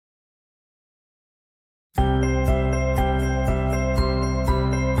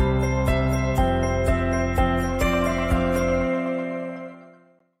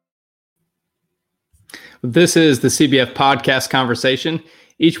This is the CBF Podcast Conversation.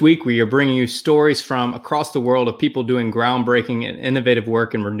 Each week, we are bringing you stories from across the world of people doing groundbreaking and innovative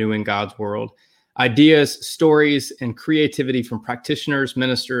work in renewing God's world. Ideas, stories, and creativity from practitioners,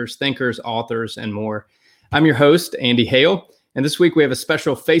 ministers, thinkers, authors, and more. I'm your host, Andy Hale, and this week we have a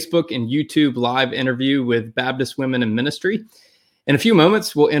special Facebook and YouTube live interview with Baptist Women in Ministry. In a few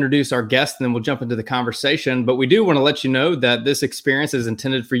moments, we'll introduce our guest and then we'll jump into the conversation. But we do want to let you know that this experience is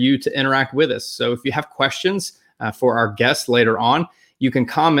intended for you to interact with us. So if you have questions for our guests later on, you can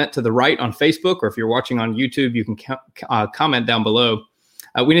comment to the right on Facebook, or if you're watching on YouTube, you can comment down below.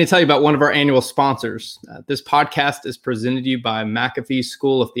 We need to tell you about one of our annual sponsors. This podcast is presented to you by McAfee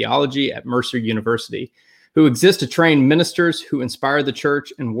School of Theology at Mercer University, who exists to train ministers who inspire the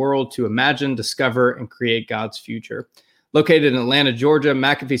church and world to imagine, discover, and create God's future. Located in Atlanta, Georgia,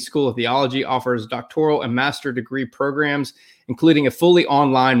 McAfee School of Theology offers doctoral and master degree programs, including a fully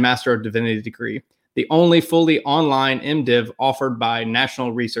online Master of Divinity degree, the only fully online MDiv offered by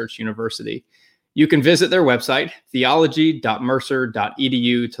National Research University. You can visit their website,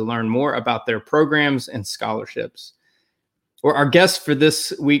 theology.mercer.edu, to learn more about their programs and scholarships. Well, our guest for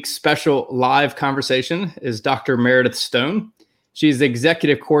this week's special live conversation is Dr. Meredith Stone. She's the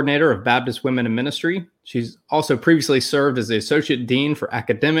executive coordinator of Baptist Women in Ministry. She's also previously served as the associate dean for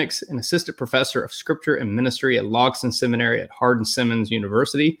academics and assistant professor of scripture and ministry at Logsdon Seminary at Hardin-Simmons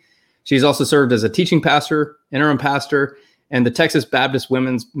University. She's also served as a teaching pastor, interim pastor, and the Texas Baptist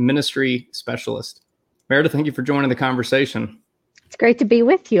Women's Ministry specialist. Meredith, thank you for joining the conversation. It's great to be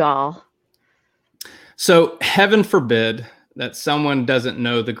with you all. So, heaven forbid that someone doesn't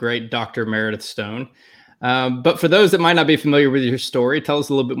know the great Dr. Meredith Stone. But for those that might not be familiar with your story, tell us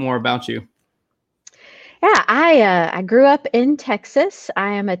a little bit more about you. Yeah, I grew up in Texas.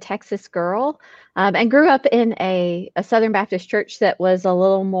 I am a Texas girl, and grew up in a Southern Baptist church that was a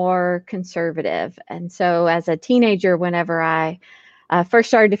little more conservative. And so as a teenager, whenever I first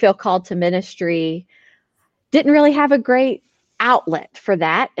started to feel called to ministry, didn't really have a great outlet for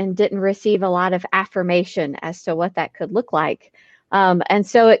that and didn't receive a lot of affirmation as to what that could look like. And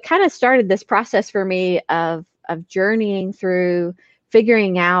so it kind of started this process for me of journeying through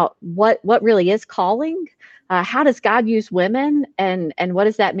figuring out what really is calling, how does God use women, and what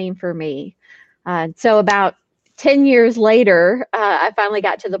does that mean for me? So about 10 years later, I finally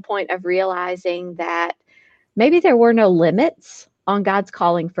got to the point of realizing that maybe there were no limits on God's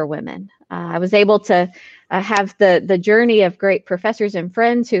calling for women. I was able to have the journey of great professors and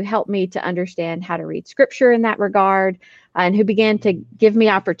friends who helped me to understand how to read scripture in that regard, and who began to give me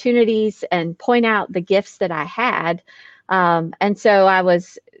opportunities and point out the gifts that I had. And so I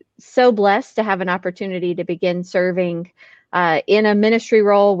was so blessed to have an opportunity to begin serving in a ministry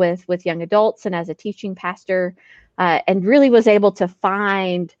role with young adults and as a teaching pastor, and really was able to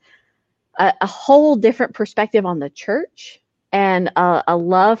find a whole different perspective on the church and a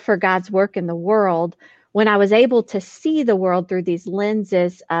love for God's work in the world when I was able to see the world through these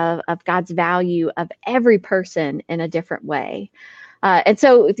lenses of God's value of every person in a different way. And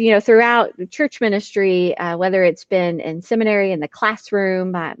so, throughout church ministry, whether it's been in seminary, in the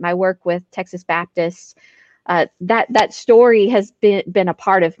classroom, my work with Texas Baptists, that story has been a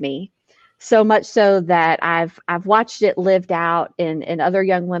part of me. So much so that I've watched it lived out in other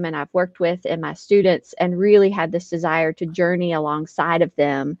young women I've worked with and my students, and really had this desire to journey alongside of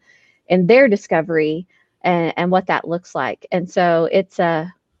them in their discovery and what that looks like. And so it's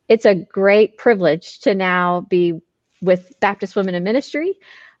a great privilege to now be with Baptist Women in Ministry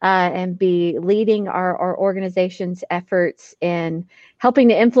and be leading our organization's efforts in helping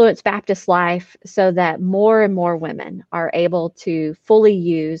to influence Baptist life so that more and more women are able to fully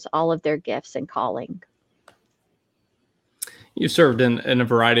use all of their gifts and calling. You served in a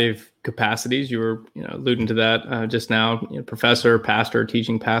variety of capacities. You were alluding to that just now, professor, pastor,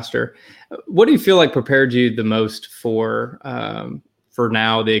 teaching pastor. What do you feel like prepared you the most for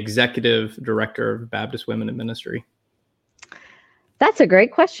now the executive director of Baptist Women in Ministry? That's a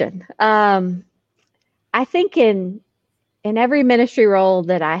great question. I think in every ministry role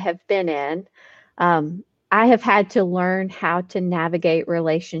that I have been in, I have had to learn how to navigate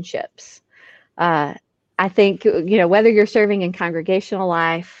relationships. I think, whether you're serving in congregational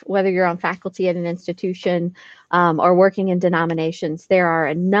life, whether you're on faculty at an institution, or working in denominations, there are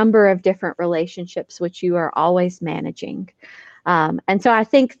a number of different relationships which you are always managing. And so I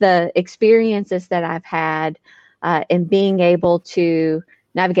think the experiences that I've had in being able to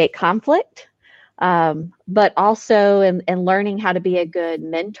navigate conflict, but also in learning how to be a good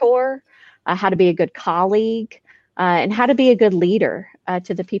mentor, how to be a good colleague, and how to be a good leader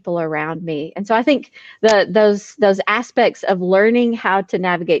to the people around me. And so I think those aspects of learning how to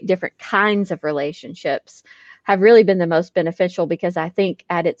navigate different kinds of relationships have really been the most beneficial, because I think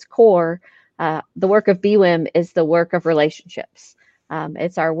at its core, the work of BWIM is the work of relationships.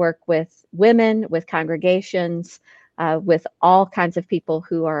 It's our work with women, with congregations, with all kinds of people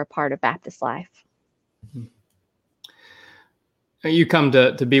who are a part of Baptist life. You come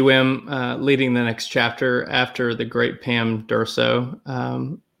to BWIM leading the next chapter after the great Pam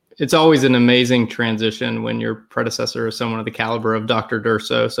Durso. It's always an amazing transition when your predecessor is someone of the caliber of Dr.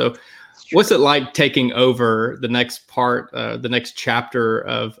 Durso. So what's it like taking over the next part, the next chapter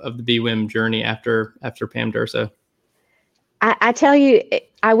of the BWIM journey after Pam Durso? I tell you,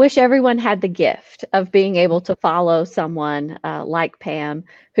 I wish everyone had the gift of being able to follow someone like Pam,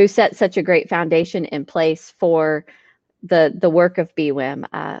 who set such a great foundation in place for the work of BWIM.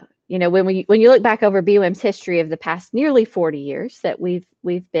 When you look back over BWIM's history of the past nearly 40 years that we've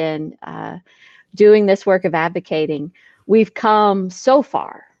been doing this work of advocating, we've come so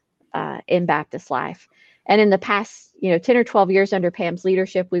far in Baptist life. And in the past, 10 or 12 years under Pam's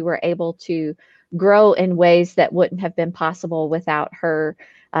leadership, we were able to grow in ways that wouldn't have been possible without her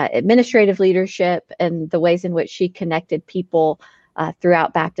administrative leadership and the ways in which she connected people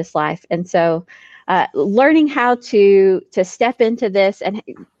throughout Baptist life. And so learning how to step into this and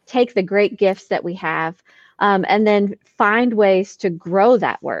take the great gifts that we have, and then find ways to grow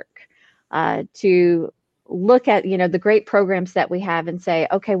that work, to look at the great programs that we have and say,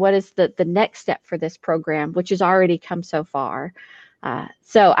 okay, what is the next step for this program, which has already come so far.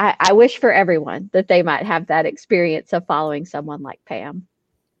 So I wish for everyone that they might have that experience of following someone like Pam.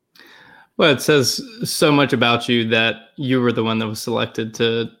 Well, it says so much about you that you were the one that was selected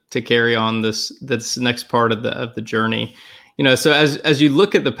to carry on this next part of the journey. So as you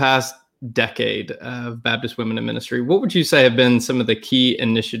look at the past decade of Baptist women in ministry, what would you say have been some of the key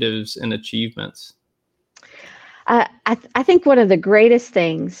initiatives and achievements? I think one of the greatest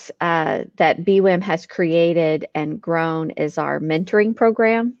things that BWIM has created and grown is our mentoring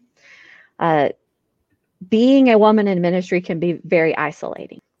program. Being a woman in ministry can be very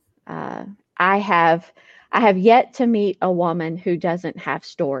isolating. I have yet to meet a woman who doesn't have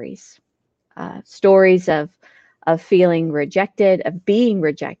stories of feeling rejected, of being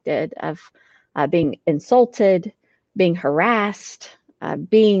rejected, of being insulted, being harassed,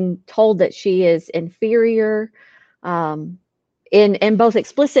 being told that she is inferior, in both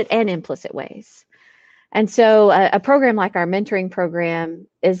explicit and implicit ways. And so a program like our mentoring program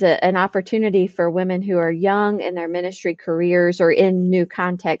is an opportunity for women who are young in their ministry careers or in new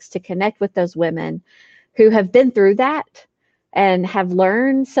contexts to connect with those women who have been through that and have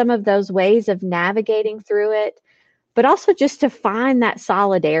learned some of those ways of navigating through it, but also just to find that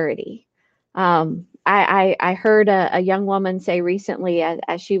solidarity. I heard a young woman say recently,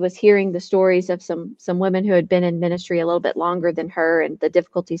 as she was hearing the stories of some women who had been in ministry a little bit longer than her and the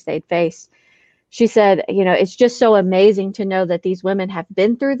difficulties they'd faced. She said, it's just so amazing to know that these women have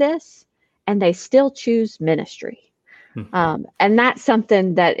been through this and they still choose ministry. Mm-hmm. And that's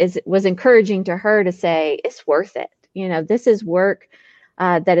something that was encouraging to her to say, it's worth it. This is work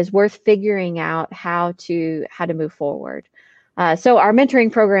that is worth figuring out how to move forward. So our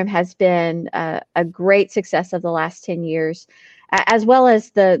mentoring program has been a great success of the last 10 years, as well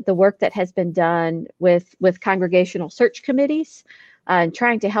as the work that has been done with congregational search committees, and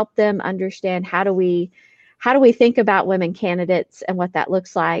trying to help them understand how do we think about women candidates and what that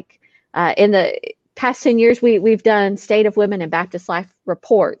looks like. In the past 10 years, we've done State of Women in Baptist Life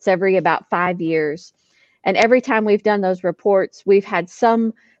reports every about 5 years. And every time we've done those reports, we've had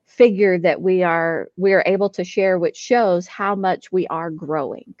some figure that we are able to share, which shows how much we are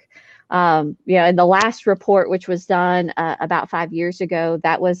growing. In the last report, which was done about 5 years ago,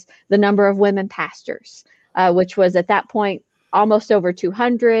 that was the number of women pastors, which was at that point almost over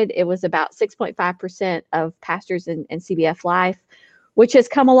 200. It was about 6.5% of pastors in CBF Life, which has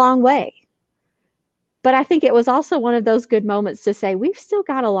come a long way. But I think it was also one of those good moments to say we've still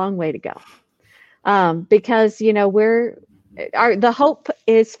got a long way to go, because the hope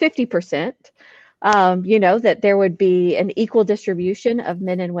is 50%. That there would be an equal distribution of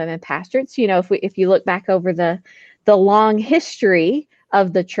men and women pastorates. If you look back over the long history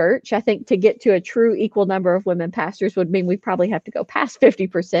of the church, I think to get to a true equal number of women pastors would mean we probably have to go past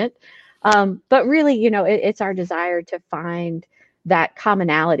 50%. But really, it's our desire to find that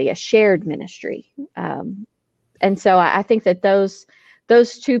commonality, a shared ministry. And so I think that those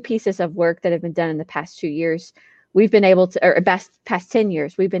two pieces of work that have been done in the past 2 years, we've been able to, or past 10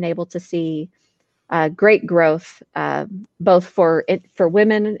 years, we've been able to see great growth, both for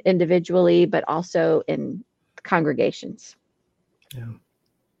women individually, but also in congregations. Yeah.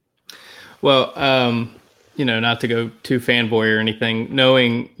 Well, not to go too fanboy or anything,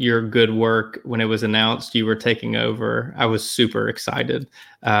 knowing your good work when it was announced you were taking over, I was super excited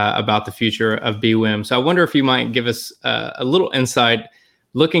about the future of BWIM. So I wonder if you might give us a little insight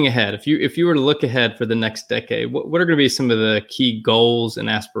looking ahead. If you were to look ahead for the next decade, what are going to be some of the key goals and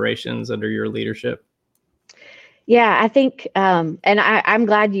aspirations under your leadership? Yeah, I think, and I'm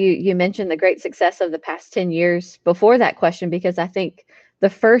glad you mentioned the great success of the past 10 years before that question, because I think the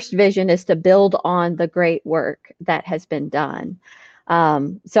first vision is to build on the great work that has been done.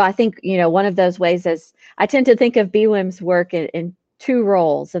 So I think, one of those ways is I tend to think of BWIM's work in two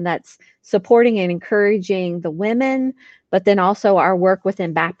roles, and that's supporting and encouraging the women, but then also our work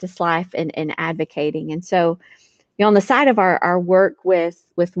within Baptist Life and advocating. And so, on the side of our work with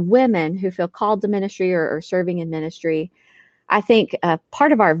women who feel called to ministry or serving in ministry, I think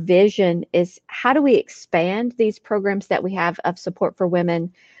part of our vision is how do we expand these programs that we have of support for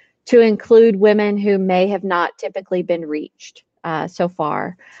women to include women who may have not typically been reached so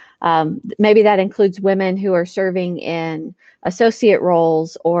far. Maybe that includes women who are serving in associate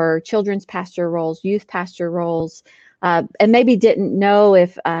roles or children's pastor roles, youth pastor roles, and maybe didn't know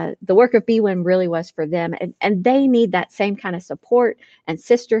if the work of BWIM really was for them. And they need that same kind of support and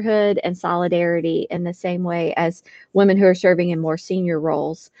sisterhood and solidarity in the same way as women who are serving in more senior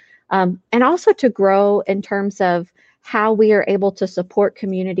roles. And also to grow in terms of how we are able to support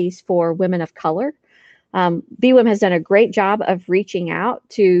communities for women of color. BWIM has done a great job of reaching out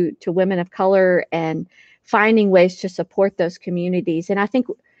to women of color and finding ways to support those communities. And I think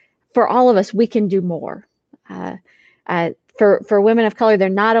for all of us, we can do more. For women of color, they're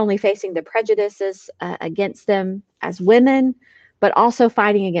not only facing the prejudices against them as women, but also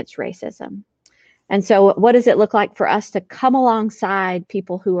fighting against racism. And so what does it look like for us to come alongside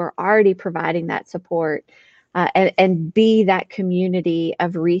people who are already providing that support and be that community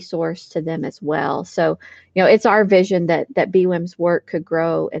of resource to them as well? So, it's our vision that BWIM's work could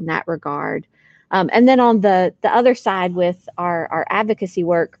grow in that regard. And then on the other side with our advocacy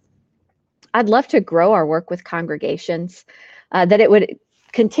work, I'd love to grow our work with congregations, that it would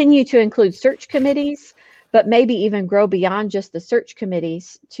continue to include search committees, but maybe even grow beyond just the search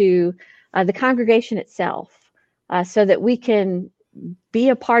committees to the congregation itself, so that we can be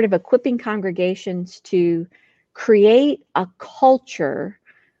a part of equipping congregations to create a culture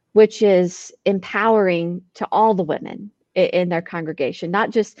which is empowering to all the women in their congregation,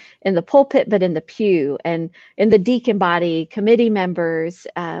 not just in the pulpit, but in the pew and in the deacon body, committee members,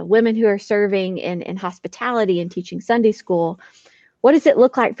 women who are serving in hospitality and teaching Sunday school. What does it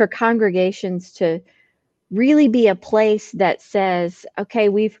look like for congregations to really be a place that says, okay,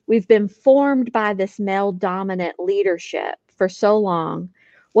 we've been formed by this male dominant leadership for so long.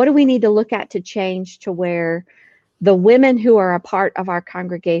 What do we need to look at to change to where the women who are a part of our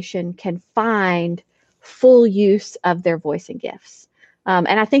congregation can find full use of their voice and gifts? And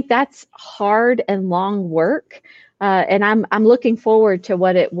I think that's hard and long work. And I'm looking forward to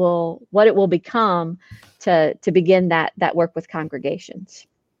what it will become to begin that work with congregations.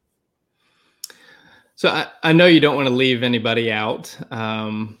 So I know you don't want to leave anybody out,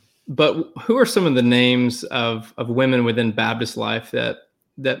 but who are some of the names of women within Baptist Life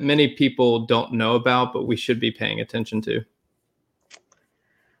that many people don't know about, but we should be paying attention to?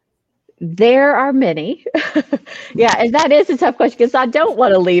 There are many. Yeah, and that is a tough question because I don't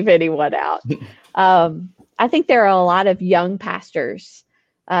want to leave anyone out. I think there are a lot of young pastors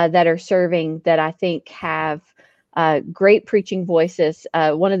that are serving that I think have great preaching voices.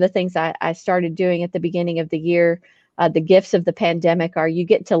 One of the things I started doing at the beginning of the year, the gifts of the pandemic, are you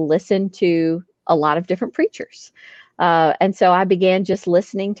get to listen to a lot of different preachers. And so I began just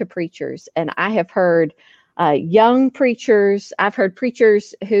listening to preachers, and I have heard young preachers. I've heard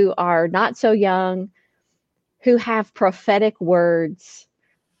preachers who are not so young, who have prophetic words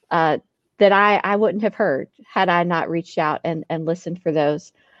that I wouldn't have heard had I not reached out and listened for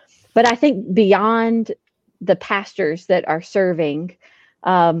those. But I think beyond the pastors that are serving,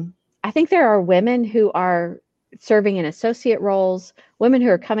 I think there are women who are serving in associate roles, women who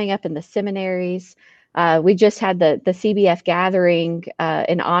are coming up in the seminaries. We just had the CBF gathering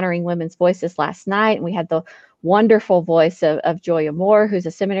in honoring women's voices last night, and we had the wonderful voice of Joya Moore, who's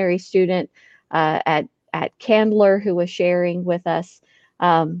a seminary student at Candler, who was sharing with us.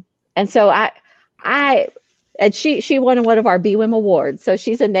 And so and she won one of our BWIM awards, so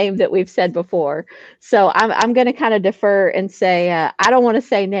she's a name that we've said before. So I'm going to kind of defer and say I don't want to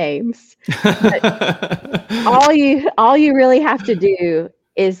say names. But all you really have to do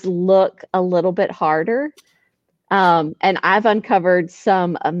is look a little bit harder And I've uncovered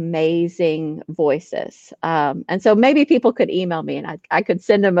some amazing voices. And so maybe people could email me and I could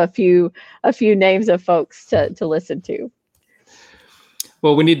send them a few names of folks to listen to.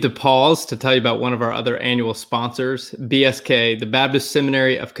 Well, we need to pause to tell you about one of our other annual sponsors. BSK, the Baptist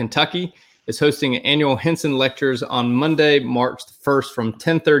Seminary of Kentucky, is hosting annual Hinson Lectures on Monday, March 1st from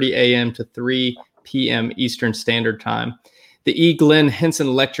 10:30 a.m. to 3 p.m. Eastern Standard Time. The E. Glenn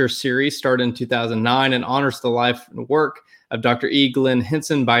Hinson Lecture Series started in 2009 and honors the life and work of Dr. E. Glenn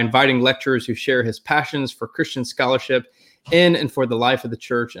Hinson by inviting lecturers who share his passions for Christian scholarship in and for the life of the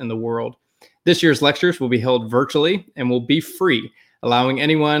church and the world. This year's lectures will be held virtually and will be free, allowing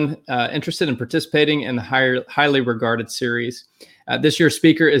anyone interested in participating in the highly regarded series. This year's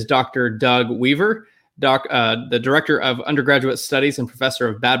speaker is Dr. Doug Weaver, the Director of Undergraduate Studies and Professor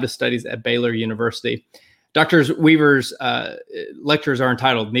of Baptist Studies at Baylor University. Dr. Weaver's lectures are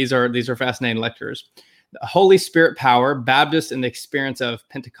entitled, and these are fascinating lectures, Holy Spirit Power, Baptist and the Experience of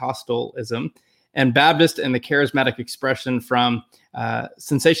Pentecostalism, and Baptist and the Charismatic Expression from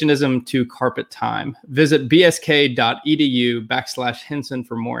Sensationism to Carpet Time. Visit bsk.edu/Hinson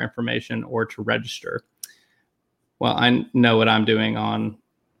for more information or to register. Well, I know what I'm doing on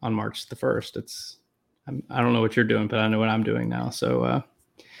March the 1st. I don't know what you're doing, but I know what I'm doing now. So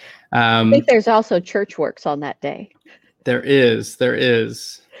I think there's also church works on that day. There is.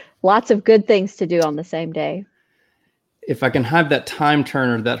 Lots of good things to do on the same day. If I can have that time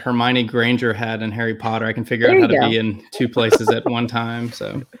turner that Hermione Granger had in Harry Potter, I can figure out how to be in two places at one time.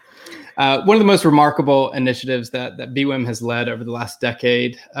 So one of the most remarkable initiatives that BWIM has led over the last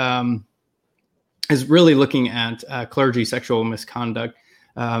decade is really looking at clergy sexual misconduct,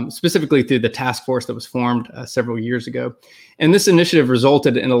 specifically through the task force that was formed several years ago. And this initiative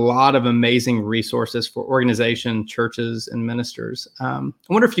resulted in a lot of amazing resources for organizations, churches, and ministers. I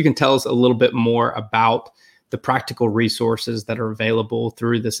wonder if you can tell us a little bit more about the practical resources that are available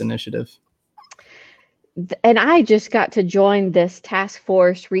through this initiative. And I just got to join this task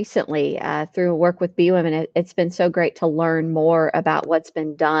force recently through work with BWIM, and it's been so great to learn more about what's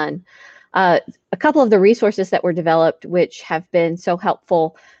been done. A couple of the resources that were developed, which have been so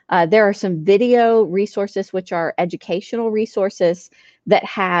helpful, there are some video resources, which are educational resources that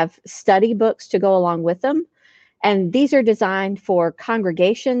have study books to go along with them. And these are designed for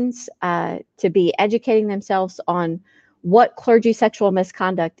congregations to be educating themselves on what clergy sexual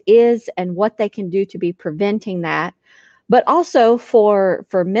misconduct is and what they can do to be preventing that. But also for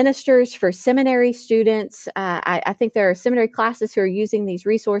ministers, for seminary students, I think there are seminary classes who are using these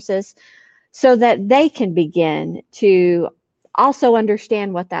resources so that they can begin to also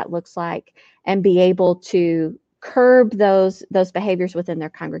understand what that looks like and be able to curb those behaviors within their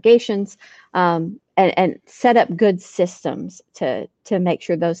congregations, and set up good systems to make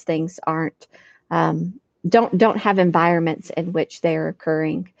sure those things aren't don't have environments in which they're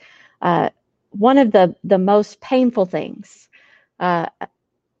occurring. One of the most painful things as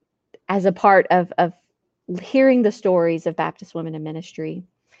a part of hearing the stories of Baptist women in ministry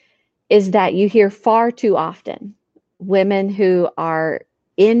is that you hear far too often women who are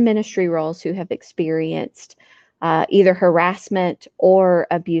in ministry roles who have experienced either harassment or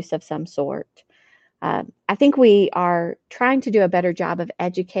abuse of some sort. I think we are trying to do a better job of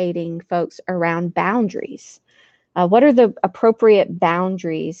educating folks around boundaries. What are the appropriate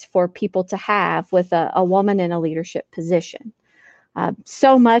boundaries for people to have with a woman in a leadership position?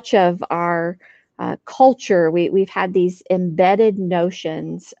 So much of our culture, we've had these embedded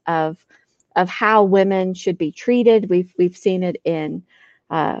notions of how women should be treated. We've seen it in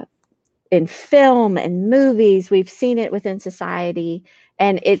film and movies. We've seen it within society,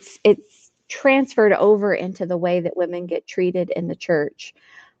 and it's transferred over into the way that women get treated in the church.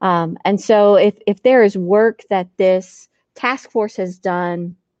 And so if there is work that this task force has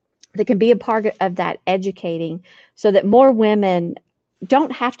done that can be a part of that educating so that more women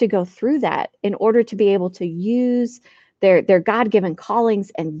don't have to go through that in order to be able to use their God-given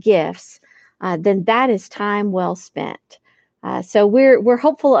callings and gifts, then that is time well spent. So we're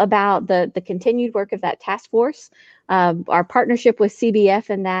hopeful about the continued work of that task force. Our partnership with CBF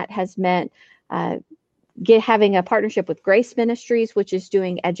and that has meant having a partnership with Grace Ministries, which is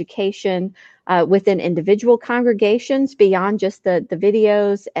doing education within individual congregations beyond just the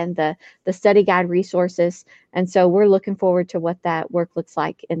videos and the study guide resources. And so we're looking forward to what that work looks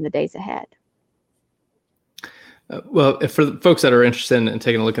like in the days ahead. Well, for the folks that are interested in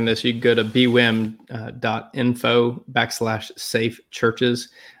taking a look at this, you can go to bwim.info/safe churches.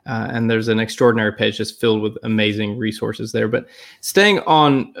 And there's an extraordinary page just filled with amazing resources there. But staying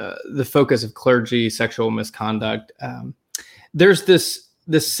on the focus of clergy sexual misconduct, there's this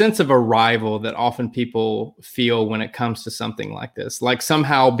this sense of arrival that often people feel when it comes to something like this. Like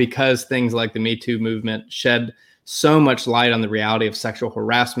somehow, because things like the Me Too movement shed so much light on the reality of sexual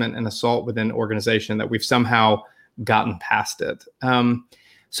harassment and assault within an organization, that we've somehow gotten past it.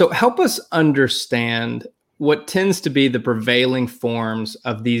 So help us understand what tends to be the prevailing forms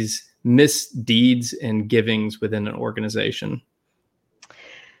of these misdeeds and givings within an organization.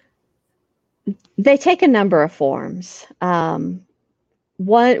 They take a number of forms. One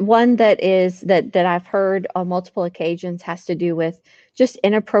that I've heard on multiple occasions has to do with just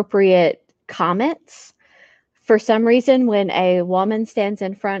inappropriate comments. For some reason, when a woman stands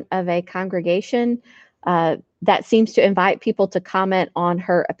in front of a congregation, that seems to invite people to comment on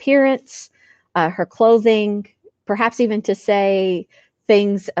her appearance, her clothing, perhaps even to say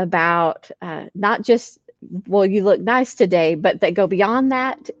things about not just, well, you look nice today, but that go beyond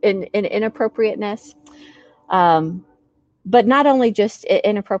that in inappropriateness. But not only just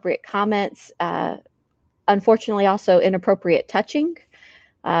inappropriate comments, unfortunately also inappropriate touching,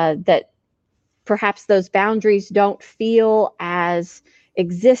 that perhaps those boundaries don't feel as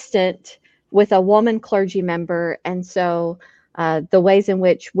existent with a woman clergy member. And so the ways in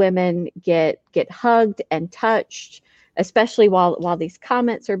which women get hugged and touched, especially while these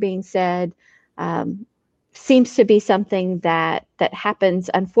comments are being said, seems to be something that happens,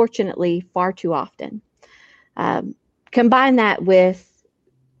 unfortunately, far too often. Combine that with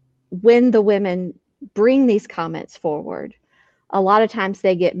when the women bring these comments forward, a lot of times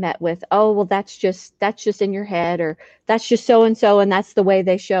they get met with, oh, well, that's just in your head, or that's just so-and-so, and that's the way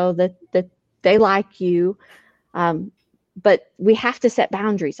they show that they like you. But we have to set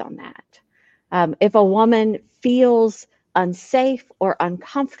boundaries on that. If a woman feels unsafe or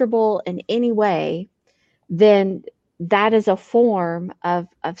uncomfortable in any way, then that is a form of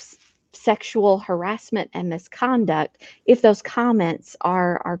sexual harassment and misconduct if those comments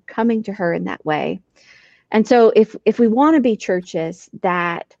are coming to her in that way. And so if we want to be churches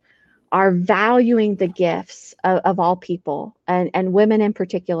that are valuing the gifts of all people, and women in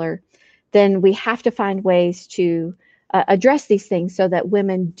particular, then we have to find ways to address these things so that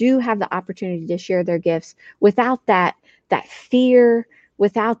women do have the opportunity to share their gifts without that fear,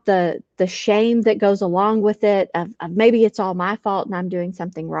 without the shame that goes along with it of maybe it's all my fault and I'm doing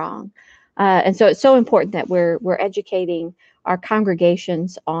something wrong. And so it's so important that we're educating our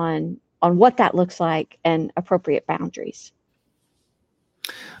congregations on what that looks like and appropriate boundaries.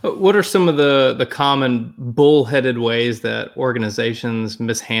 What are some of the common bullheaded ways that organizations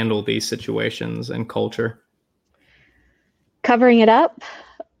mishandle these situations and culture? Covering it up,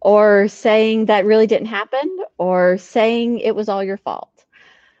 or saying that really didn't happen, or saying it was all your fault.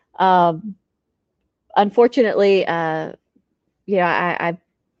 Unfortunately, I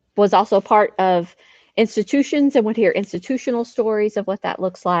was also part of institutions and would hear institutional stories of what that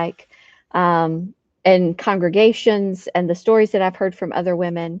looks like, and congregations, and the stories that I've heard from other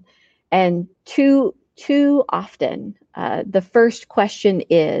women. And too often, the first question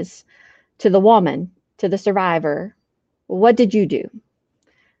is to the woman, to the survivor, what did you do?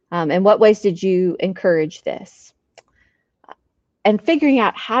 In what ways did you encourage this? And figuring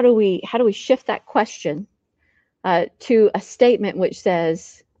out how do we shift that question to a statement which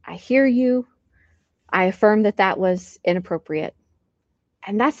says, I hear you, I affirm that was inappropriate,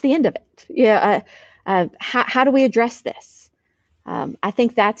 and that's the end of it. Yeah. How do we address this? I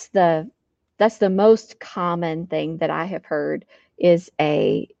think that's the most common thing that I have heard, is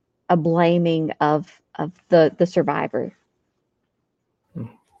a blaming of the survivor.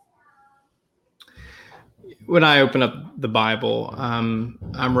 When I open up the Bible,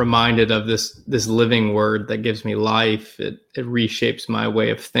 I'm reminded of this living word that gives me life. It reshapes my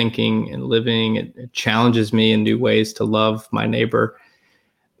way of thinking and living. It challenges me in new ways to love my neighbor.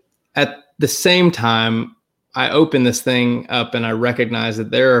 At the same time, I open this thing up and I recognize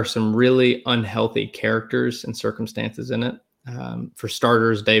that there are some really unhealthy characters and circumstances in it. For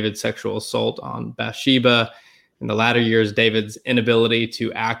starters, David's sexual assault on Bathsheba. In the latter years, David's inability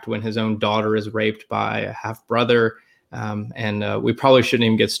to act when his own daughter is raped by a half-brother. And we probably shouldn't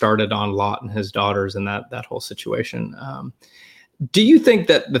even get started on Lot and his daughters and that whole situation. Do you think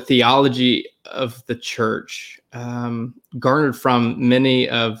that the theology of the church, garnered from many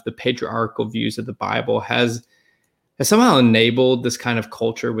of the patriarchal views of the Bible, has somehow enabled this kind of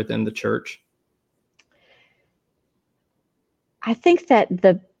culture within the church? I think that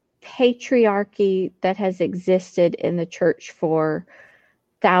the patriarchy that has existed in the church for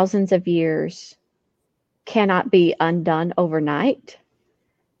thousands of years cannot be undone overnight,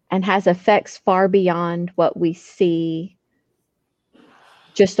 and has effects far beyond what we see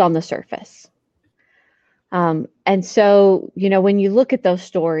just on the surface. And so, when you look at those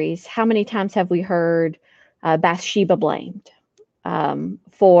stories, how many times have we heard Bathsheba blamed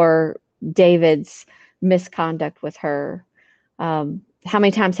for David's misconduct with her? How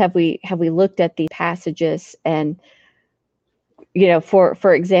many times have we looked at these passages and,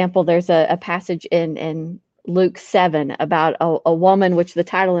 for example, there's a passage in Luke 7 about a woman, which the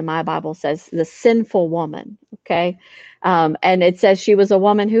title in my Bible says the sinful woman. Okay. And it says she was a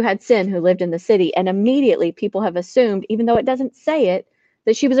woman who had sin, who lived in the city. And immediately people have assumed, even though it doesn't say it,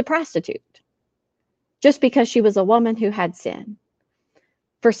 that she was a prostitute just because she was a woman who had sin.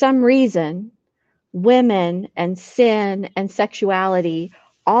 For some reason, women and sin and sexuality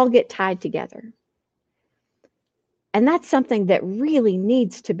all get tied together. And that's something that really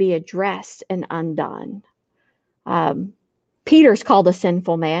needs to be addressed and undone. Peter's called a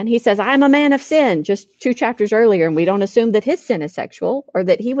sinful man. He says, I'm a man of sin, just 2 chapters earlier, and we don't assume that his sin is sexual or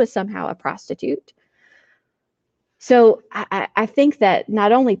that he was somehow a prostitute. So I think that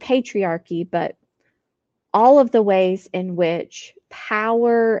not only patriarchy, but all of the ways in which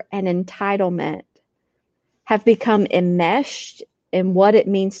power and entitlement have become enmeshed in what it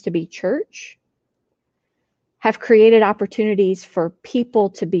means to be church have created opportunities for people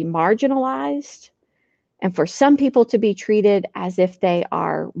to be marginalized and for some people to be treated as if they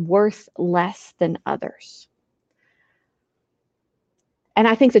are worth less than others. And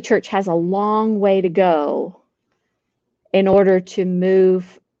I think the church has a long way to go in order to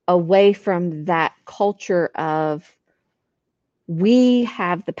move away from that culture of we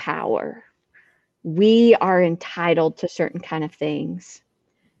have the power, we are entitled to certain kind of things,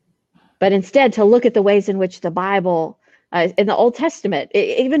 but instead to look at the ways in which the Bible, in the Old Testament,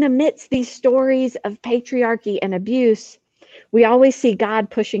 even amidst these stories of patriarchy and abuse, we always see God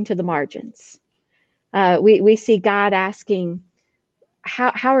pushing to the margins. We see God asking,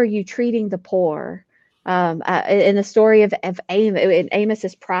 how are you treating the poor? In the story of in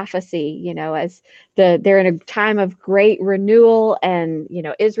Amos's prophecy, as they're in a time of great renewal and,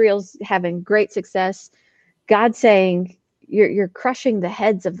 Israel's having great success, God's saying, you're crushing the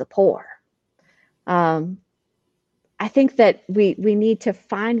heads of the poor. I think that we need to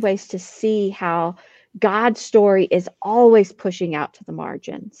find ways to see how God's story is always pushing out to the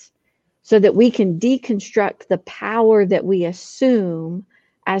margins so that we can deconstruct the power that we assume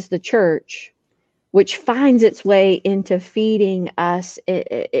as the church, which finds its way into feeding us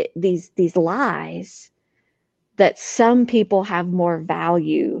these lies that some people have more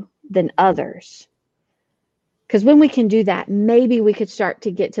value than others. Because when we can do that, maybe we could start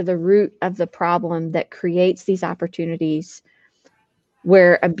to get to the root of the problem that creates these opportunities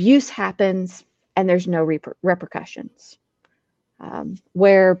where abuse happens and there's no repercussions,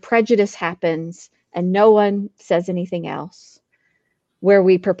 where prejudice happens and no one says anything else, where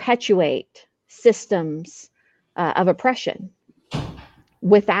we perpetuate systems of oppression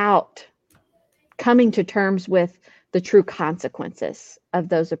without coming to terms with the true consequences of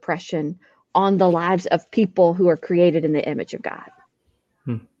those oppression on the lives of people who are created in the image of God.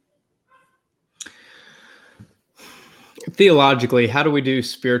 Theologically, how do we do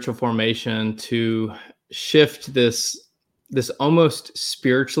spiritual formation to shift this almost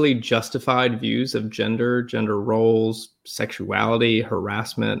spiritually justified views of gender roles, sexuality,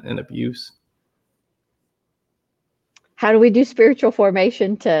 harassment, and abuse? How do we do spiritual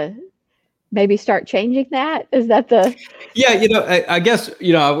formation to maybe start changing that? Is that the... Yeah, I guess,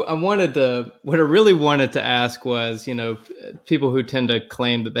 what I really wanted to ask was, people who tend to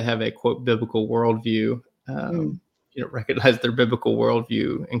claim that they have a, quote, biblical worldview, recognize their biblical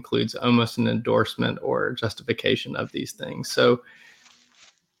worldview includes almost an endorsement or justification of these things. So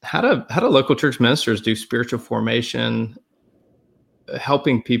how do local church ministers do spiritual formation,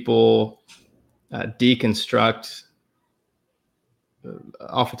 helping people deconstruct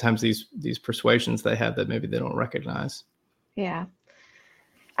oftentimes these persuasions they have that maybe they don't recognize? Yeah.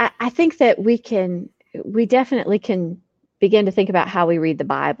 I think that we definitely can begin to think about how we read the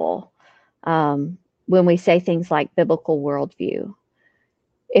Bible when we say things like biblical worldview.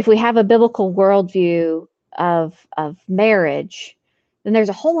 If we have a biblical worldview of marriage, then there's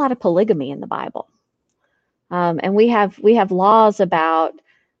a whole lot of polygamy in the Bible. And we have laws about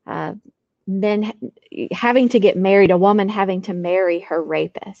men having to get married, a woman having to marry her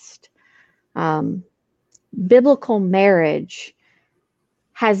rapist. Biblical marriage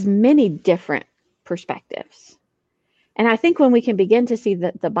has many different perspectives. And I think when we can begin to see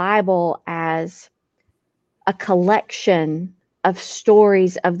the Bible as a collection of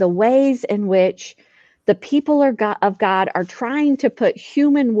stories of the ways in which the people of God are trying to put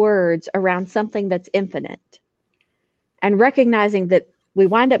human words around something that's infinite, and recognizing that we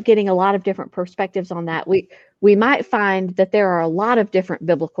wind up getting a lot of different perspectives on that. We might find that there are a lot of different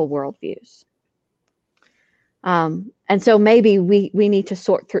biblical worldviews. And so maybe we need to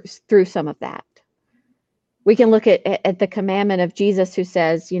sort through some of that. We can look at the commandment of Jesus, who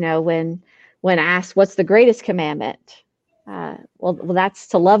says, when asked, what's the greatest commandment? Well, that's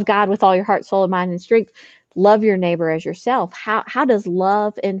to love God with all your heart, soul, and mind and strength. Love your neighbor as yourself. How does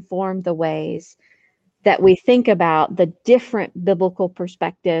love inform the ways that we think about the different biblical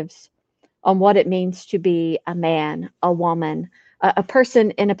perspectives on what it means to be a man, a woman, a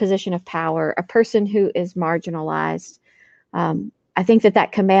person in a position of power, a person who is marginalized? I think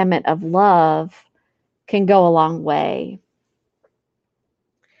that commandment of love can go a long way.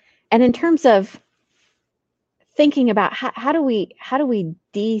 And in terms of thinking about how do we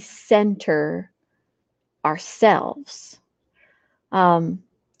decenter ourselves,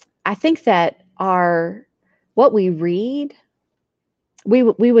 I think that what we read, we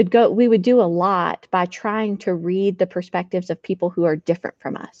would do a lot by trying to read the perspectives of people who are different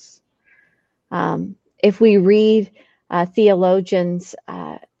from us. If we read theologians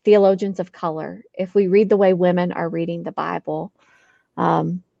of color, if we read the way women are reading the Bible,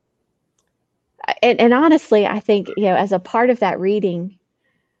 and honestly, I think, as a part of that reading,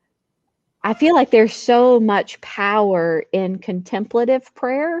 I feel like there's so much power in contemplative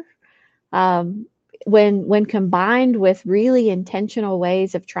prayer, when combined with really intentional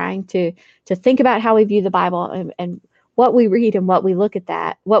ways of trying to think about how we view the Bible and what we read and what we look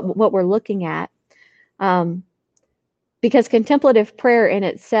at, what we're looking at. Because contemplative prayer in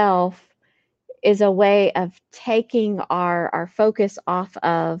itself is a way of taking our focus off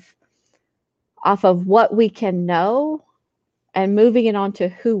of what we can know and moving it onto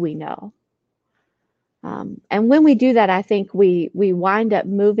who we know. And when we do that, I think we wind up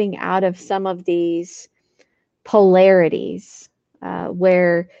moving out of some of these polarities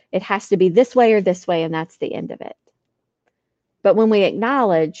where it has to be this way or this way, and that's the end of it. But when we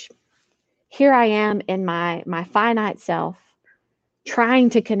acknowledge, here I am in my finite self,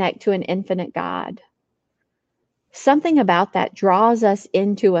 trying to connect to an infinite God, something about that draws us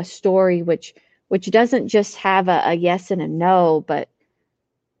into a story which doesn't just have a yes and a no, but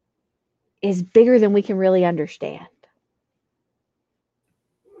is bigger than we can really understand.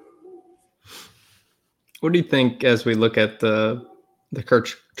 What do you think as we look at the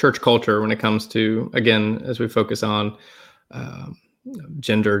church culture when it comes to, again, as we focus on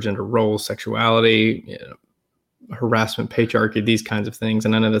gender roles, sexuality, harassment, patriarchy, these kinds of things?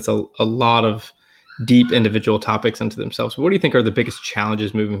 And I know that's a lot of deep individual topics unto themselves. What do you think are the biggest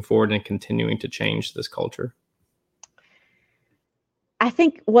challenges moving forward and continuing to change this culture? I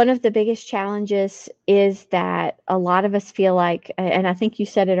think one of the biggest challenges is that a lot of us feel like, and I think you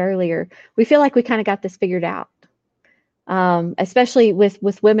said it earlier, we feel like we kind of got this figured out. Especially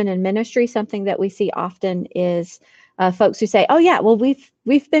with women in ministry, something that we see often is folks who say, "Oh yeah, well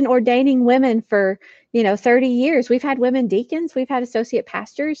we've been ordaining women for 30 years. We've had women deacons, we've had associate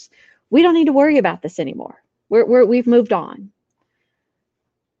pastors. We don't need to worry about this anymore. We've moved on."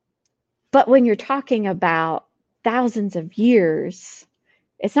 But when you're talking about thousands of years,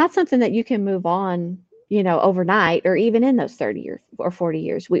 it's not something that you can move on, overnight, or even in those 30 years or 40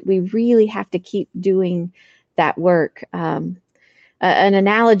 years. We really have to keep doing that work. An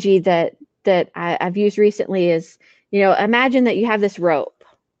analogy that I've used recently is, imagine that you have this rope,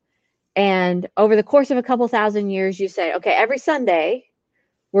 and over the course of a couple thousand years, you say, okay, every Sunday,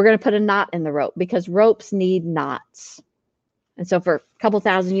 we're going to put a knot in the rope because ropes need knots. And so for a couple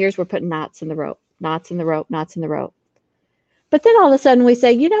thousand years, we're putting knots in the rope, knots in the rope, knots in the rope. But then all of a sudden we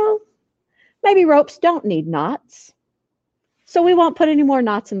say, maybe ropes don't need knots, so we won't put any more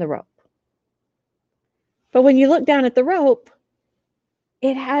knots in the rope. But when you look down at the rope,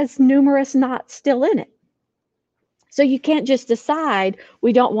 it has numerous knots still in it. So you can't just decide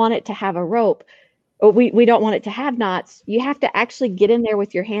we don't want it to have a rope, or we don't want it to have knots. You have to actually get in there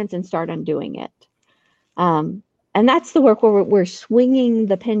with your hands and start undoing it. And that's the work where we're swinging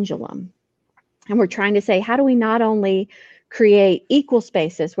the pendulum. And we're trying to say, how do we not only create equal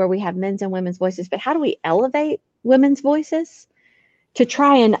spaces where we have men's and women's voices, but how do we elevate women's voices to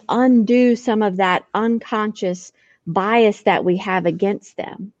try and undo some of that unconscious bias that we have against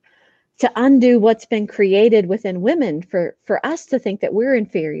them, to undo what's been created within women for us to think that we're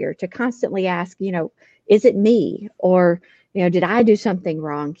inferior, to constantly ask, is it me? Or, did I do something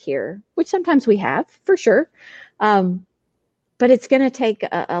wrong here? Which sometimes we have, for sure. But it's going to take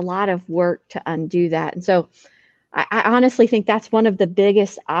a lot of work to undo that. And so I honestly think that's one of the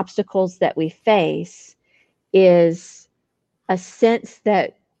biggest obstacles that we face, is a sense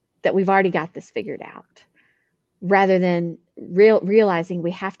that we've already got this figured out. rather than realizing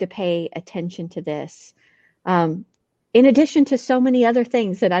we have to pay attention to this. In addition to so many other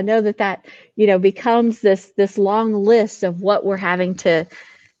things, and I know that becomes this long list of what we're having to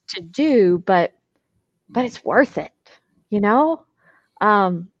do, but it's worth it, you know.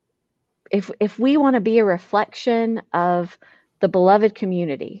 If we want to be a reflection of the beloved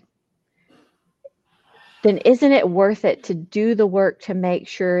community, then isn't it worth it to do the work to make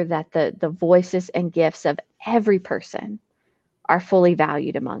sure that the voices and gifts of every person are fully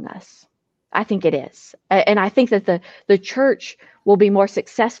valued among us? I think it is. And I think that the church will be more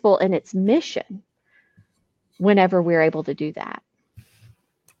successful in its mission whenever we're able to do that.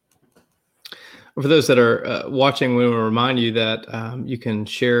 For those that are watching, we want to remind you that you can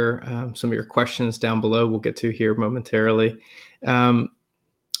share some of your questions down below. We'll get to here momentarily.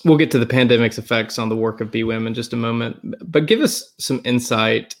 We'll get to the pandemic's effects on the work of BWIM in just a moment, but give us some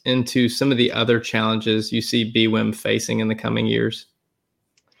insight into some of the other challenges you see BWIM facing in the coming years.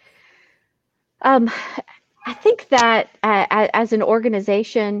 I think that as an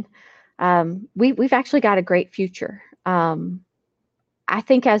organization, we've actually got a great future. I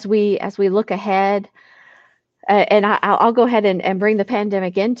think as we look ahead, and I'll go ahead and bring the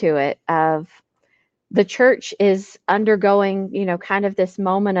pandemic into it, of the church is undergoing, kind of this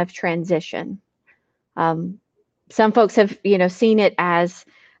moment of transition. Some folks have, seen it as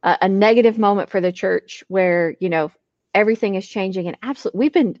a negative moment for the church where, everything is changing, and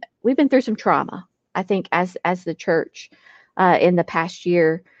absolutely, we've been through some trauma, I think, as the church in the past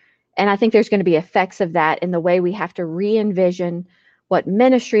year. And I think there's going to be effects of that in the way we have to re-envision what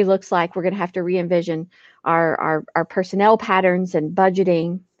ministry looks like. We're going to have to re-envision our personnel patterns and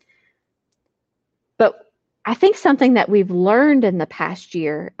budgeting. But I think something that we've learned in the past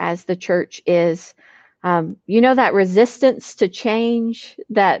year as the church is, that resistance to change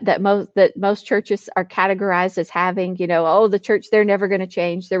that most churches are categorized as having, the church, they're never going to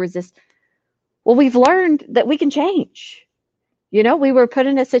change. There was this, well, we've learned that we can change. We were put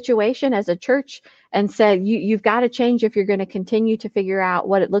in a situation as a church and said, you've got to change if you're going to continue to figure out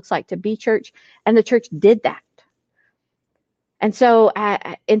what it looks like to be church. And the church did that. And so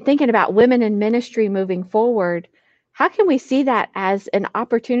in thinking about women in ministry moving forward, how can we see that as an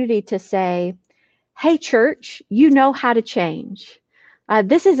opportunity to say, hey, church, you know how to change.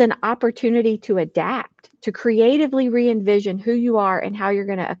 This is an opportunity to adapt, to creatively re-envision who you are and how you're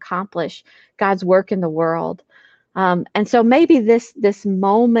going to accomplish God's work in the world. And so maybe this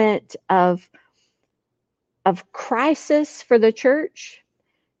moment of crisis for the church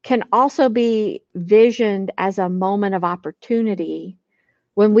can also be visioned as a moment of opportunity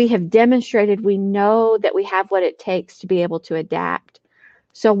when we have demonstrated we know that we have what it takes to be able to adapt.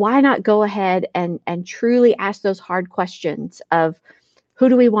 So why not go ahead and truly ask those hard questions of who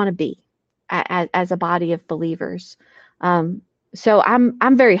do we want to be as a body of believers? So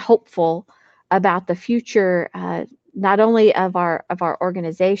I'm very hopeful about the future, not only of our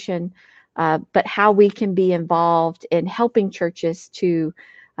organization, but how we can be involved in helping churches to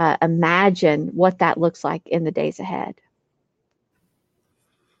imagine what that looks like in the days ahead.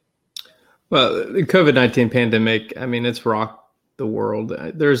 Well, the COVID-19 pandemic, it's rocked the world.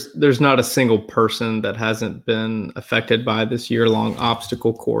 There's not a single person that hasn't been affected by this year-long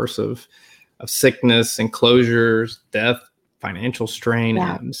obstacle course of sickness and closures, death, financial strain,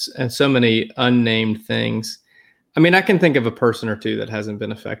 and so many unnamed things. I can think of a person or two that hasn't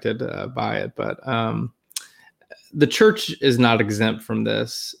been affected by it, but the church is not exempt from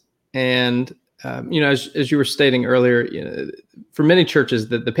this. And, as you were stating earlier, for many churches,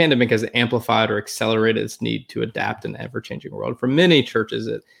 the pandemic has amplified or accelerated its need to adapt in an ever-changing world. For many churches,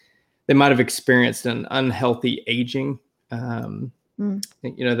 they might have experienced an unhealthy aging,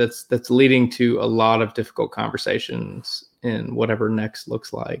 that's leading to a lot of difficult conversations in whatever next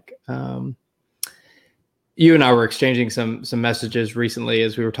looks like. You and I were exchanging some messages recently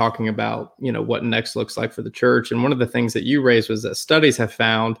as we were talking about, what next looks like for the church. And one of the things that you raised was that studies have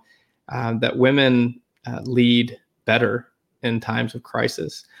found that women lead better in times of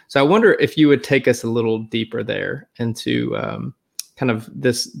crisis. So I wonder if you would take us a little deeper there into kind of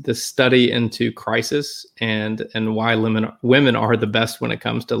this study into crisis and why women are the best when it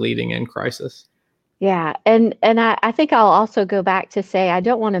comes to leading in crisis. Yeah, and I think I'll also go back to say I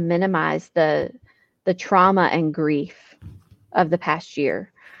don't want to minimize the trauma and grief of the past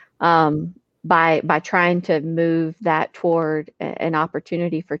year by trying to move that toward an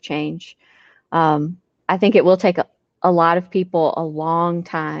opportunity for change. I think it will take a lot of people a long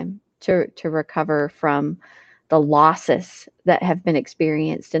time to recover from the losses that have been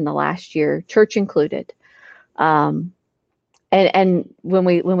experienced in the last year, church included. And when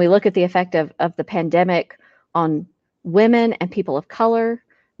we look at the effect of the pandemic, on women and people of color.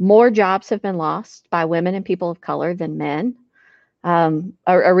 More jobs have been lost by women and people of color than men.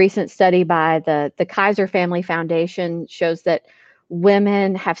 A recent study by the Kaiser Family Foundation shows that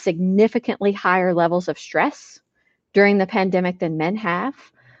women have significantly higher levels of stress during the pandemic than men have.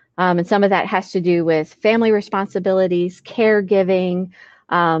 And some of that has to do with family responsibilities, caregiving,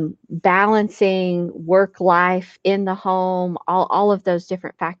 balancing work life in the home, all of those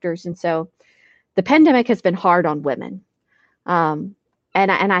different factors. And so the pandemic has been hard on women. And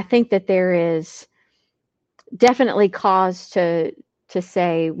I think that there is definitely cause to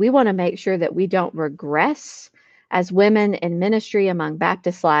say we want to make sure that we don't regress as women in ministry among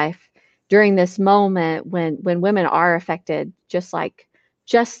Baptist Life during this moment when women are affected just like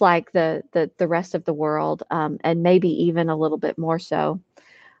the rest of the world, and maybe even a little bit more so.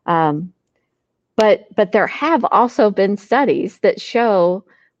 But there have also been studies that show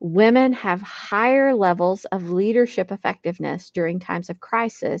women have higher levels of leadership effectiveness during times of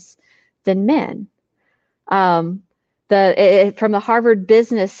crisis than men. From the Harvard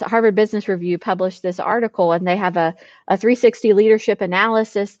Business Review published this article, and they have a 360 leadership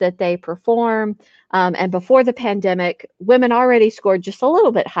analysis that they perform. And before the pandemic, women already scored just a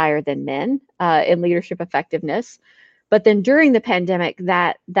little bit higher than men in leadership effectiveness. But then during the pandemic,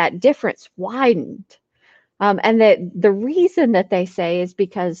 that difference widened. And that the reason that they say is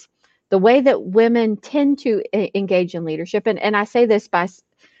because the way that women tend to engage in leadership, and I say this by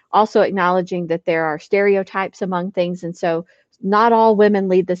also acknowledging that there are stereotypes among things. And so not all women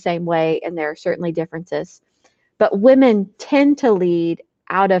lead the same way, and there are certainly differences. But women tend to lead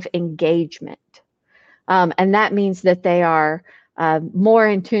out of engagement. And that means that they are more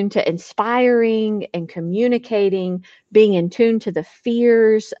in tune to inspiring and communicating, being in tune to the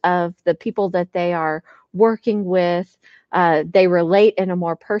fears of the people that they are working with. They relate in a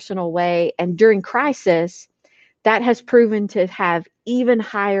more personal way. And during crisis, that has proven to have even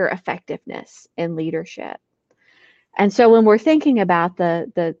higher effectiveness in leadership. And so when we're thinking about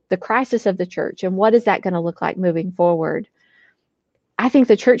the crisis of the church and what is that going to look like moving forward, I think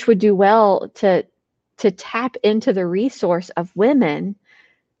the church would do well to tap into the resource of women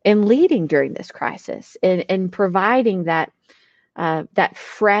in leading during this crisis, in providing that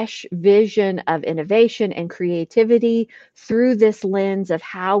fresh vision of innovation and creativity through this lens of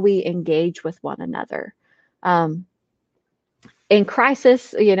how we engage with one another. In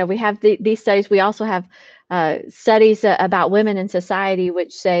crisis, we have these studies. We also have studies about women in society,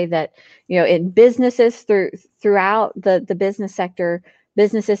 which say that, in businesses throughout the business sector,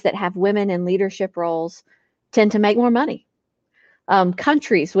 businesses that have women in leadership roles tend to make more money.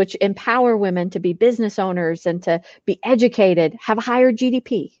 Countries which empower women to be business owners and to be educated have a higher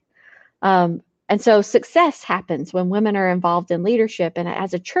GDP. And so success happens when women are involved in leadership. And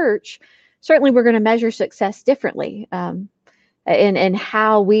as a church, certainly we're going to measure success differently in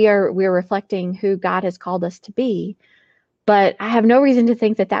how we're reflecting who God has called us to be. But I have no reason to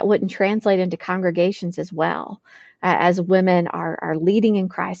think that wouldn't translate into congregations as well, as women are leading in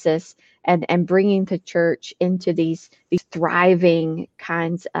crisis and bringing the church into these thriving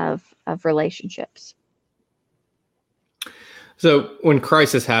kinds of relationships. So when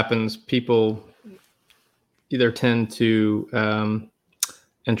crisis happens, people either tend to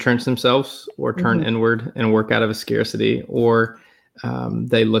entrench themselves or turn inward and work out of a scarcity, or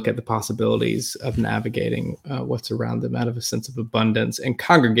they look at the possibilities of navigating what's around them out of a sense of abundance. And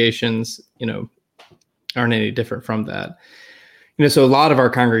congregations, aren't any different from that. So a lot of our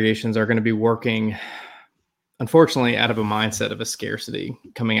congregations are going to be working, unfortunately, out of a mindset of a scarcity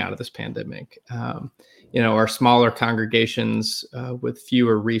coming out of this pandemic. Our smaller congregations with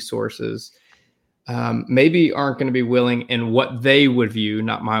fewer resources maybe aren't going to be willing in what they would view,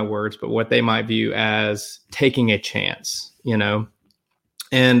 not my words, but what they might view as taking a chance,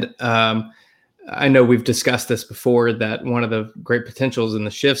 And I know we've discussed this before, that one of the great potentials and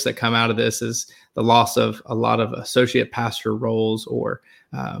the shifts that come out of this is the loss of a lot of associate pastor roles or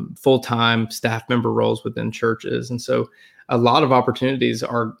full-time staff member roles within churches. And so a lot of opportunities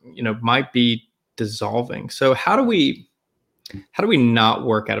might be dissolving. So how do we not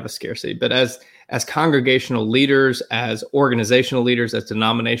work out of a scarcity? But as congregational leaders, as organizational leaders, as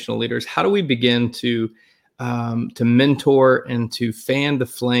denominational leaders, how do we begin to mentor and to fan the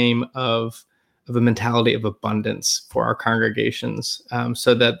flame of a mentality of abundance for our congregations,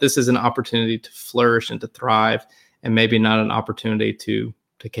 so that this is an opportunity to flourish and to thrive, and maybe not an opportunity to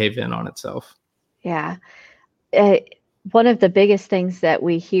cave in on itself? Yeah. One of the biggest things that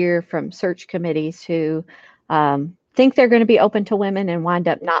we hear from search committees who think they're going to be open to women and wind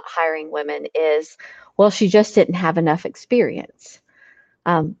up not hiring women is, well, she just didn't have enough experience.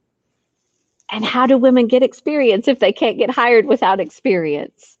 And how do women get experience if they can't get hired without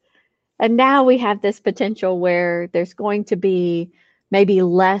experience? And now we have this potential where there's going to be maybe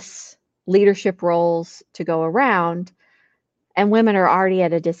less leadership roles to go around, and women are already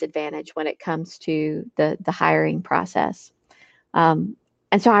at a disadvantage when it comes to the hiring process. And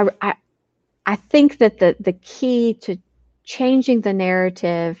so I think that the key to changing the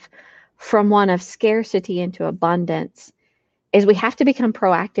narrative from one of scarcity into abundance is we have to become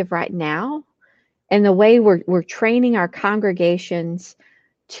proactive right now. And the way we're training our congregations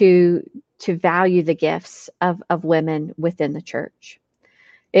to value the gifts of women within the church.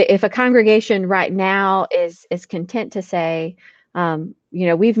 If a congregation right now is content to say,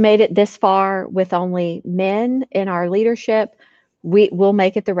 we've made it this far with only men in our leadership, we'll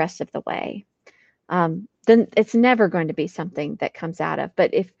make it the rest of the way. Then it's never going to be something that comes out of.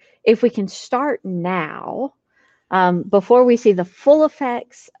 But if we can start now, before we see the full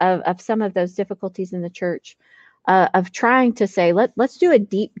effects of some of those difficulties in the church, of trying to say, let's do a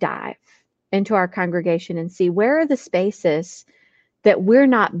deep dive into our congregation and see where are the spaces that we're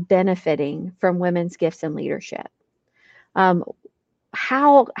not benefiting from women's gifts and leadership.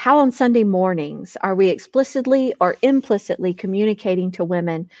 How on Sunday mornings are we explicitly or implicitly communicating to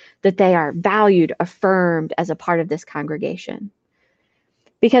women that they are valued, affirmed as a part of this congregation?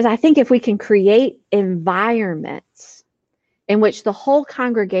 Because I think if we can create environments in which the whole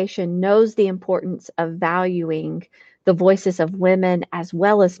congregation knows the importance of valuing the voices of women as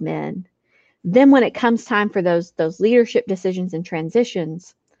well as men, then when it comes time for those leadership decisions and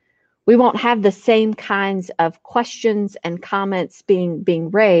transitions, we won't have the same kinds of questions and comments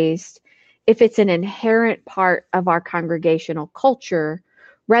being raised if it's an inherent part of our congregational culture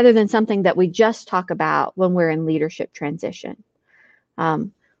rather than something that we just talk about when we're in leadership transition.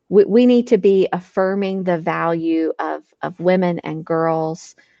 We need to be affirming the value of women and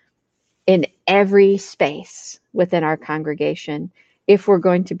girls in every space within our congregation if we're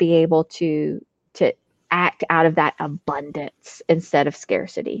going to be able to act out of that abundance instead of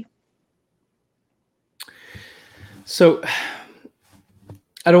scarcity. So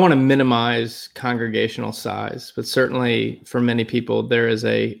I don't want to minimize congregational size, but certainly for many people, there is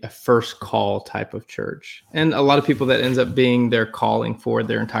a first call type of church. And a lot of people that ends up being their calling for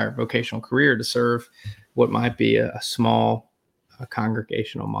their entire vocational career to serve what might be a small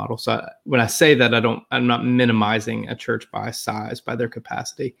congregational model. So when I say that, I'm not minimizing a church by size, by their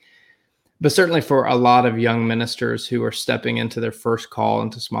capacity. But certainly for a lot of young ministers who are stepping into their first call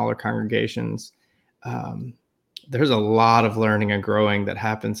into smaller congregations, there's a lot of learning and growing that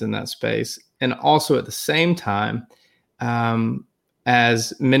happens in that space. And also at the same time,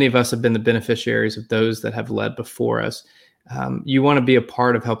 as many of us have been the beneficiaries of those that have led before us, you want to be a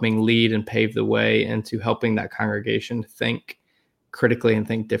part of helping lead and pave the way into helping that congregation think critically and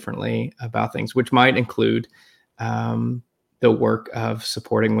think differently about things, which might include the work of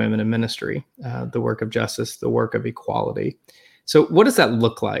supporting women in ministry, the work of justice, the work of equality. So what does that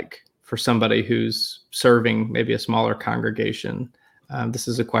look like for somebody who's serving maybe a smaller congregation? This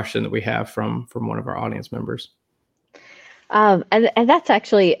is a question that we have from one of our audience members. And that's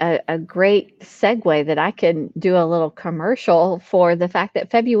actually a great segue that I can do a little commercial for the fact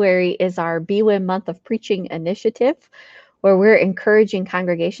that February is our BWIM Month of Preaching initiative, where we're encouraging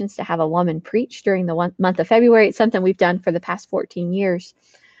congregations to have a woman preach during the month of February. It's something we've done for the past 14 years.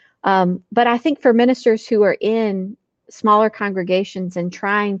 But I think for ministers who are in smaller congregations and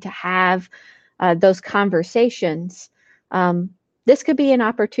trying to have those conversations, this could be an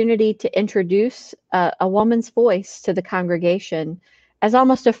opportunity to introduce a woman's voice to the congregation as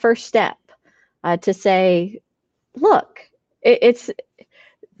almost a first step to say, look, it's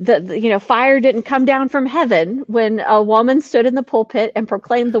the fire didn't come down from heaven when a woman stood in the pulpit and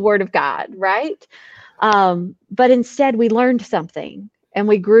proclaimed the word of God, right? But instead we learned something and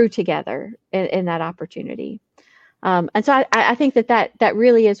we grew together in that opportunity. And so I think that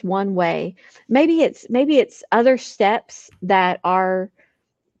really is one way. Maybe it's other steps that are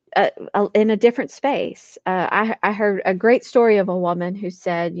in a different space. I heard a great story of a woman who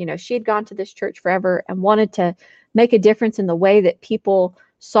said, she had gone to this church forever and wanted to make a difference in the way that people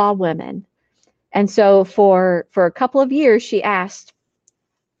saw women. And so for a couple of years, she asked,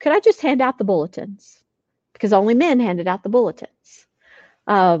 could I just hand out the bulletins? Because only men handed out the bulletins.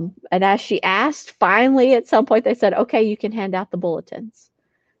 And as she asked, finally, at some point, they said, okay, you can hand out the bulletins.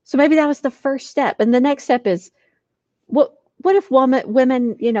 So maybe that was the first step. And the next step is, what if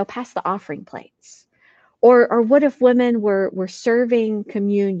women, pass the offering plates? Or what if women were serving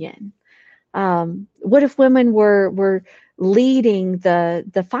communion? What if women were leading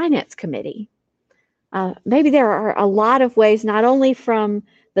the finance committee? Maybe there are a lot of ways, not only from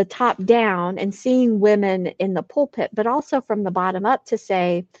the top down and seeing women in the pulpit, but also from the bottom up to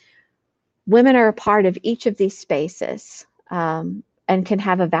say women are a part of each of these spaces, and can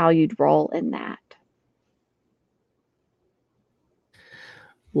have a valued role in that.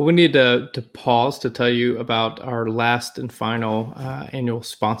 Well, we need to pause to tell you about our last and final annual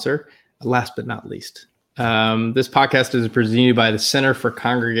sponsor, last but not least. This podcast is presented by the Center for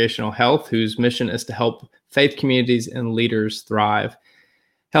Congregational Health, whose mission is to help faith communities and leaders thrive.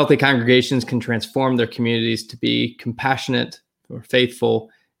 Healthy congregations can transform their communities to be compassionate, more faithful,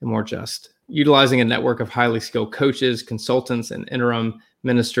 and more just. Utilizing a network of highly skilled coaches, consultants, and interim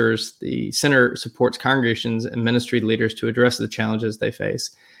ministers, the center supports congregations and ministry leaders to address the challenges they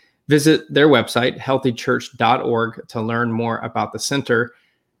face. Visit their website, healthychurch.org, to learn more about the center,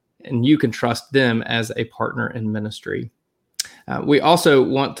 and you can trust them as a partner in ministry. We also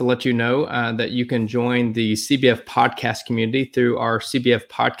want to let you know that you can join the CBF podcast community through our CBF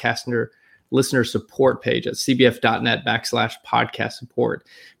podcaster listener support page at cbf.net/podcast support.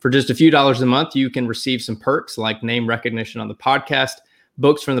 For just a few dollars a month, you can receive some perks like name recognition on the podcast,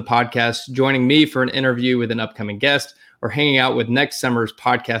 books from the podcast, joining me for an interview with an upcoming guest, or hanging out with next summer's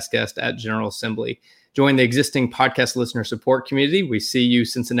podcast guest at General Assembly. Join the existing podcast listener support community. We see you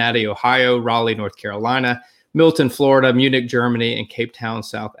Cincinnati, Ohio, Raleigh, North Carolina, Milton, Florida, Munich, Germany, and Cape Town,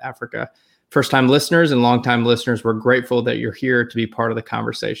 South Africa. First-time listeners and long-time listeners, we're grateful that you're here to be part of the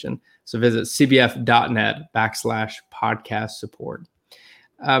conversation. So visit cbf.net/podcast support.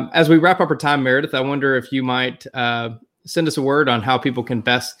 As we wrap up our time, Meredith, I wonder if you might send us a word on how people can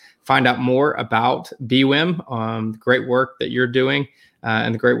best find out more about BWIM, the great work that you're doing,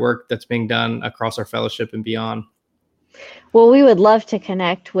 and the great work that's being done across our fellowship and beyond. Well, we would love to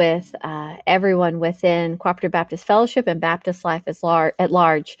connect with everyone within Cooperative Baptist Fellowship and Baptist Life at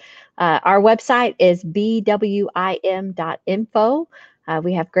large. Our website is bwim.info.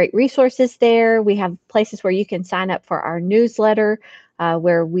 We have great resources there. We have places where you can sign up for our newsletter,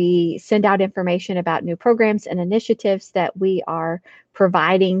 where we send out information about new programs and initiatives that we are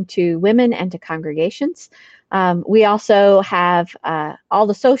providing to women and to congregations. We also have all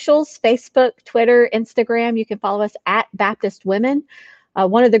the socials, Facebook, Twitter, Instagram. You can follow us at Baptist Women.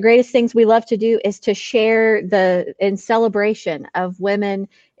 One of the greatest things we love to do is to share in celebration of women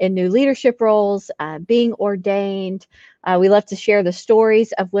in new leadership roles, being ordained. We love to share the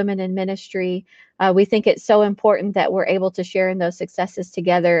stories of women in ministry. We think it's so important that we're able to share in those successes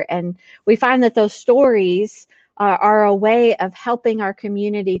together. And we find that those stories are a way of helping our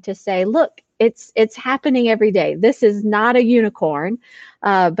community to say, look, it's happening every day. This is not a unicorn,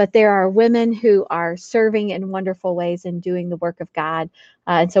 but there are women who are serving in wonderful ways and doing the work of God.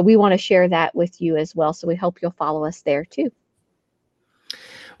 And so we want to share that with you as well. So we hope you'll follow us there too.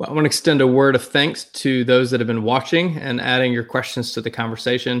 Well, I want to extend a word of thanks to those that have been watching and adding your questions to the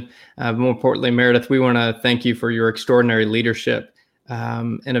conversation. More importantly, Meredith, we want to thank you for your extraordinary leadership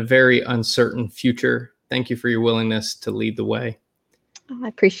in a very uncertain future. Thank you for your willingness to lead the way. I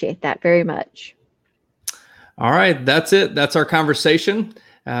appreciate that very much. All right, that's it. That's our conversation.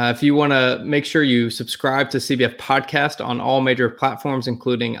 If you want to make sure you subscribe to CBF Podcast on all major platforms,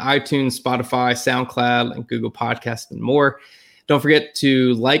 including iTunes, Spotify, SoundCloud, and Google Podcasts, and more. Don't forget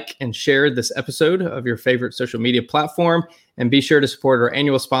to like and share this episode of your favorite social media platform, and be sure to support our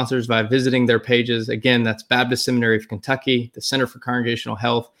annual sponsors by visiting their pages. Again, that's Baptist Seminary of Kentucky, the Center for Congregational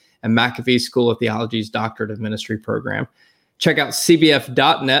Health, and McAfee School of Theology's Doctorate of Ministry program. Check out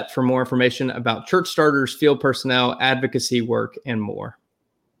cbf.net for more information about church starters, field personnel, advocacy work, and more.